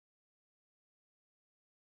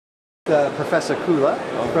Professor Kula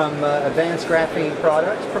from Advanced Graphene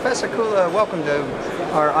Products. Professor Kula, welcome to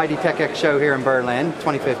our IDTechEx show here in Berlin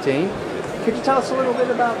 2015. Could you tell us a little bit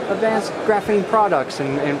about Advanced Graphene Products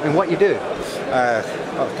and what you do?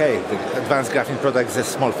 Okay, the Advanced Graphene Products is a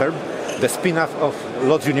small firm, the spin-off of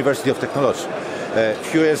Lodz University of Technology. A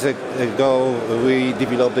few years ago we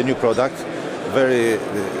developed a new product, very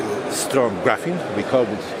strong graphene. We called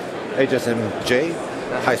it HSMJ,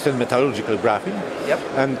 high-strength metallurgical graphene. Yep.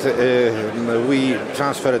 And we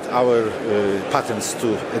transferred our patents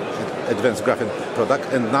to Advanced Graphene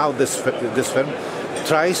product, and now this firm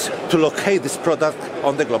tries to locate this product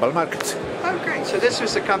on the global market. Oh, great. So this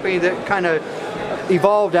was a company that kind of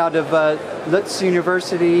evolved out of Lodz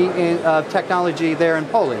University of Technology there in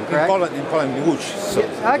Poland, correct? In Poland, in Łódź. So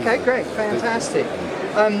okay, great, fantastic.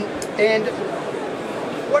 And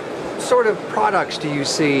what sort of products do you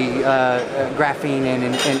see graphene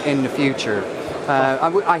in the future?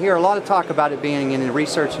 I hear a lot of talk about it being in the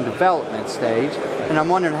research and development stage, and I'm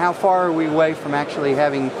wondering how far are we away from actually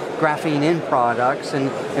having graphene in products, and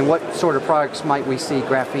what sort of products might we see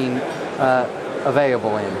graphene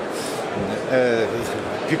available in?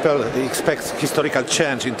 People expect historical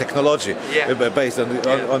change in technology based on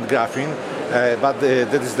graphene, but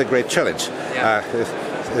that is the great challenge. Yeah.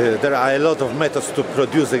 There are a lot of methods to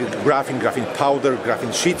produce graphene powder,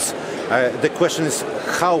 graphene sheets. The question is,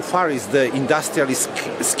 how far is the industrially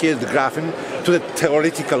skilled graphene to the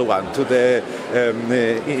theoretical one, to the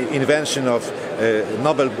invention of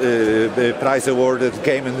Nobel Prize awarded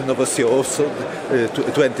game and innovation also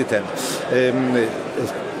 2010.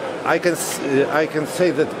 I can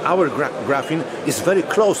say that our graphene is very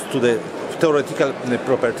close to the theoretical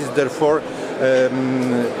properties. Therefore,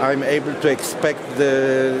 I'm able to expect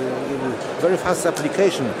the very fast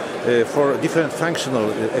application for different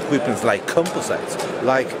functional equipments like composites,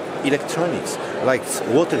 like electronics, like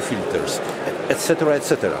water filters, etc.,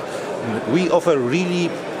 etc. We offer really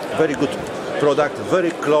very good product,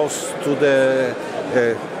 very close to the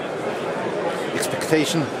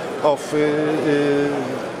expectation of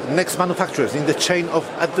next manufacturers in the chain of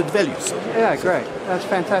added values. Yeah, great. That's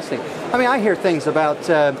fantastic. I mean, I hear things about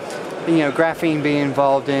graphene being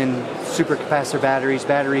involved in supercapacitor batteries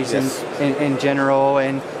Yes. in general,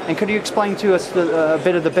 and could you explain to us a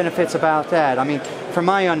bit of the benefits about that? I mean, from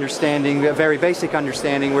my understanding, a very basic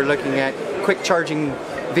understanding, we're looking at quick charging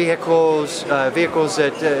vehicles,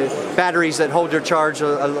 batteries that hold their charge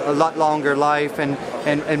a lot longer life,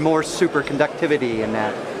 and more superconductivity in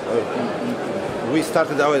that. We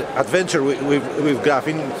started our adventure with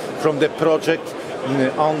graphene from the project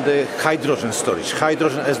on the hydrogen storage.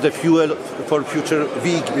 Hydrogen as the fuel for future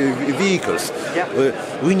vehicles. Yeah.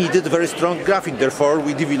 We needed very strong graphene, therefore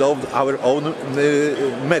we developed our own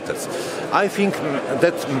methods. I think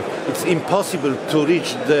that it's impossible to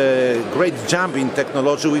reach the great jump in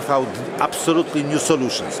technology without absolutely new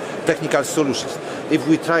solutions, technical solutions. If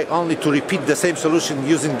we try only to repeat the same solution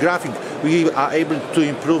using graphene, we are able to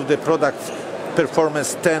improve the product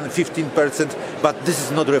performance 10–15%, but this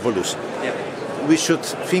is not revolution. Yeah. We should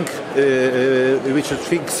think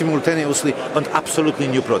simultaneously on absolutely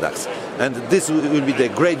new products, and this will be the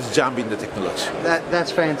great jump in the technology.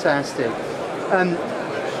 That's fantastic.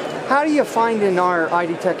 How do you find in our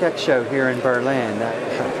IDTechEx show here in Berlin?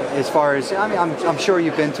 As far as, I mean, I'm sure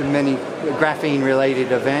you've been to many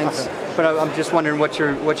graphene-related events, but I'm just wondering what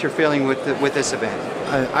you're feeling with this event.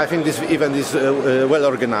 I think this event is well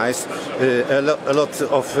organized. A lot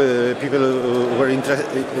of people were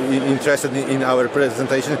interested in our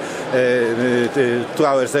presentation. 2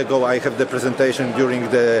 hours ago I have the presentation during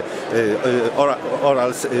the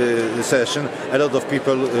oral session. A lot of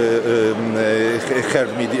people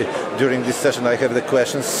heard me during this session. I have the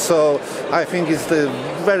questions. So I think it's a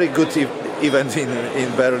very good event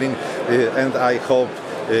in Berlin, and I hope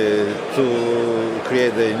to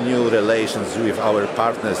create new relations with our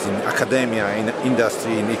partners in academia, in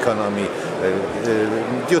industry, in economy,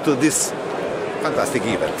 due to this fantastic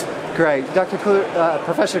event. Great.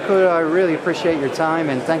 Professor Kula, I really appreciate your time,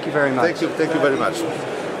 and thank you very much. Thank you very much.